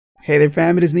Hey there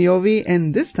fam, it is me Ovi,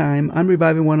 and this time I'm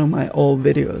reviving one of my old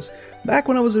videos. Back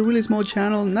when I was a really small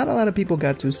channel, not a lot of people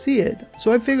got to see it,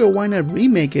 so I figured why not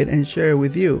remake it and share it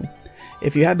with you.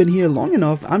 If you have been here long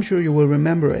enough, I'm sure you will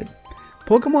remember it.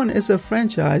 Pokemon is a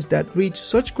franchise that reached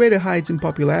such greater heights in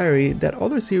popularity that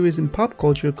other series in pop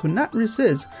culture could not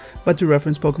resist but to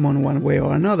reference Pokemon one way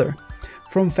or another.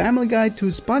 From Family Guy to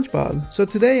SpongeBob, so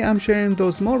today I'm sharing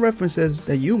those small references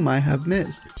that you might have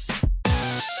missed.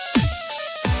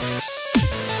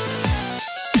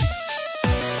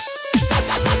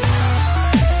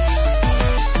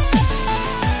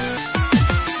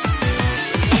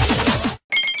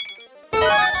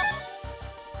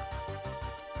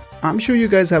 I'm sure you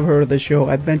guys have heard of the show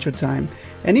Adventure Time,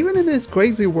 and even in this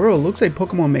crazy world, looks like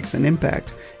Pokemon makes an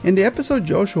impact. In the episode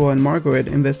Joshua and Margaret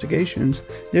Investigations,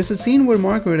 there's a scene where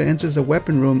Margaret enters a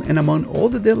weapon room, and among all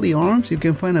the deadly arms you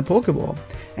can find a Pokeball.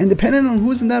 And depending on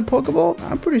who's in that Pokeball,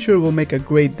 I'm pretty sure it will make a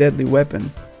great deadly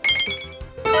weapon.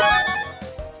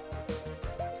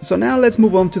 So now let's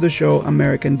move on to the show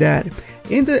American Dad.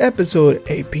 In the episode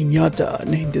A Piñata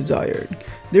Named Desired,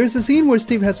 there is a scene where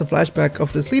Steve has a flashback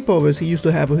of the sleepovers he used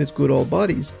to have with his good old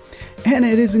buddies. And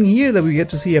it is in here that we get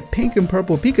to see a pink and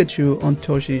purple Pikachu on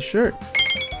Toshi's shirt.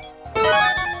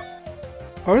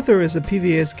 Arthur is a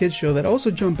PBS kids show that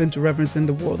also jumped into reference in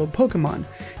the world of Pokemon.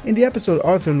 In the episode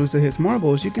Arthur Loses His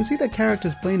Marbles, you can see the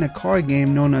characters playing a card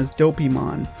game known as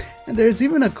Dopemon. And there's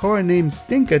even a card named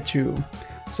Stinkachu.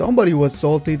 Somebody was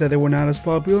salty that they were not as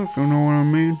popular, if you know what I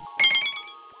mean.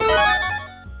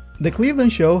 The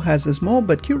Cleveland show has a small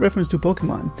but cute reference to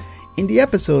Pokemon. In the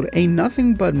episode Ain't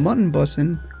Nothing But Mutton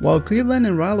Bussin', while Cleveland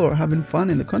and Rilo are having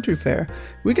fun in the country fair,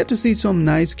 we get to see some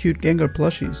nice cute Gengar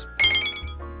plushies.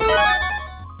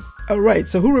 Alright,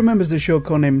 so who remembers the show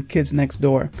codenamed Kids Next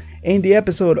Door? In the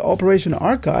episode Operation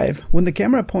Archive, when the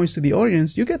camera points to the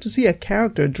audience, you get to see a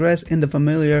character dressed in the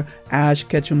familiar Ash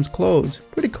Ketchum's clothes.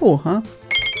 Pretty cool, huh?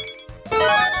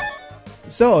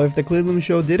 So, if the Cleveland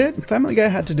show did it, Family Guy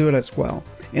had to do it as well.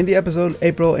 In the episode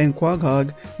April and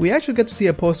Quaghog, we actually get to see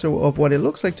a poster of what it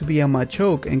looks like to be a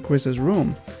Machoke in Chris's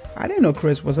room. I didn't know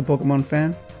Chris was a Pokemon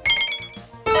fan.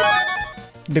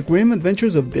 The Grim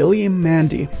Adventures of Billy and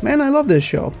Mandy. Man, I love this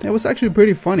show. It was actually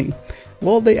pretty funny.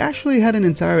 Well, they actually had an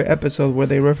entire episode where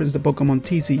they referenced the Pokemon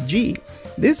TCG.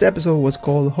 This episode was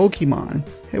called Hokemon.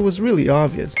 It was really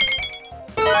obvious.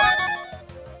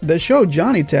 The show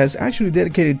Johnny Test actually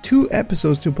dedicated 2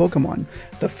 episodes to Pokemon,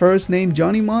 the first named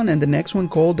Johnny-Mon and the next one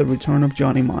called The Return of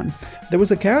Johnny-Mon. There was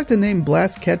a character named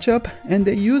Blast Ketchup, and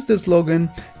they used the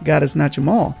slogan, "Gotta snatch 'em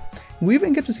all." We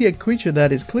even get to see a creature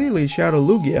that is clearly Shadow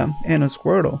Lugia and a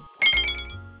Squirtle.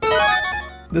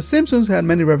 The Simpsons had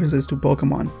many references to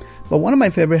Pokemon, but one of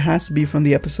my favorite has to be from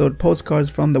the episode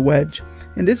Postcards from the Wedge.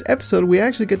 In this episode, we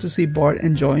actually get to see Bart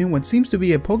enjoying what seems to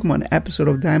be a Pokemon episode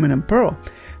of Diamond and Pearl.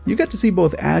 You get to see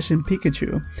both Ash and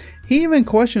Pikachu. He even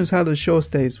questions how the show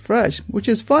stays fresh, which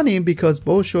is funny because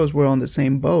both shows were on the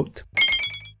same boat.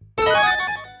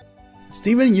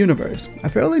 Steven Universe, a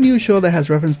fairly new show that has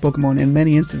referenced Pokemon in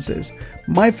many instances.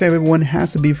 My favorite one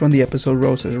has to be from the episode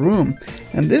Rose's Room.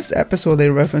 In this episode they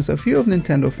reference a few of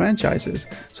Nintendo franchises,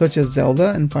 such as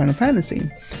Zelda and Final Fantasy.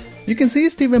 You can see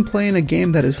Steven playing a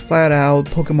game that is flat out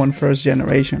Pokemon first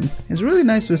generation. It's really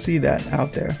nice to see that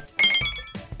out there.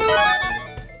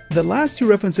 The last 2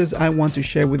 references I want to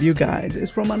share with you guys is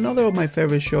from another of my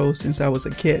favorite shows since I was a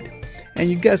kid. And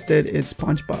you guessed it, it's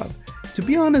SpongeBob. To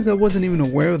be honest, I wasn't even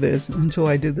aware of this until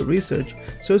I did the research,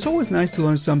 so it's always nice to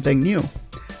learn something new.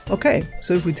 Okay,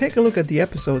 so if we take a look at the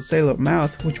episode Sailor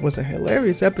Mouth, which was a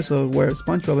hilarious episode where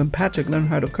SpongeBob and Patrick learn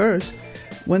how to curse,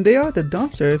 when they are at the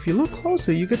dumpster, if you look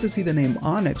closer, you get to see the name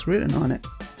Onyx written on it.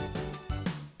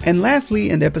 And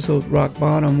lastly, in the episode Rock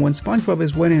Bottom, when SpongeBob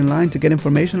is waiting in line to get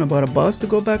information about a bus to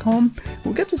go back home,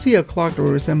 we'll get to see a clock that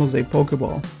resembles a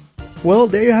Pokeball. Well,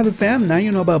 there you have it fam, now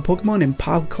you know about Pokemon in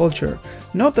pop culture.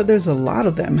 Note that there's a lot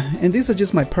of them, and these are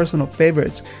just my personal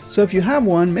favorites, so if you have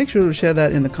one, make sure to share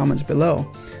that in the comments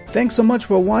below. Thanks so much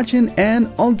for watching,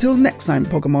 and until next time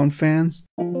Pokemon fans.